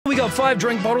got 5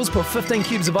 drink bottles, put 15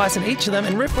 cubes of ice in each of them,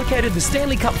 and replicated the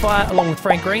Stanley Cup Fire along with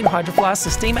Frank Green, Hydro Flask,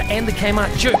 the Steamer, and the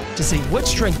Kmart Duke to see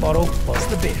which drink bottle was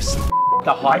the best.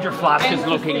 The Hydro Flask is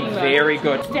looking very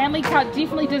good. Stanley Cup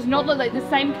definitely does not look like the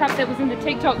same cup that was in the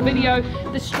TikTok video.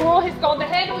 The straw has gone, the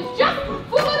handle is just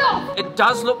fallen off. It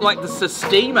does look like the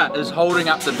Steamer is holding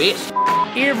up the best.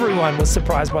 Everyone was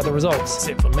surprised by the results,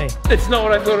 except for me. It's not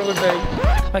what I thought it would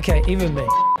be. Okay, even me.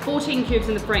 14 cubes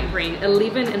in the Frank Green,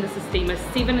 11 in the Steamer,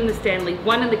 7 in the Stanley,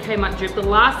 1 in the Kmart Duke. The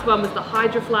last one was the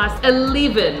Hydro Flask,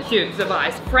 11 cubes of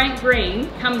ice. Frank Green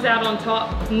comes out on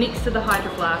top next to the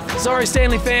Hydro Flask. Sorry,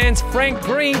 Stanley fans, Frank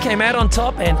Green came out on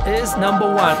top and is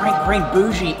 #1. Frank Green,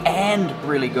 bougie and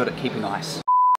really good at keeping ice.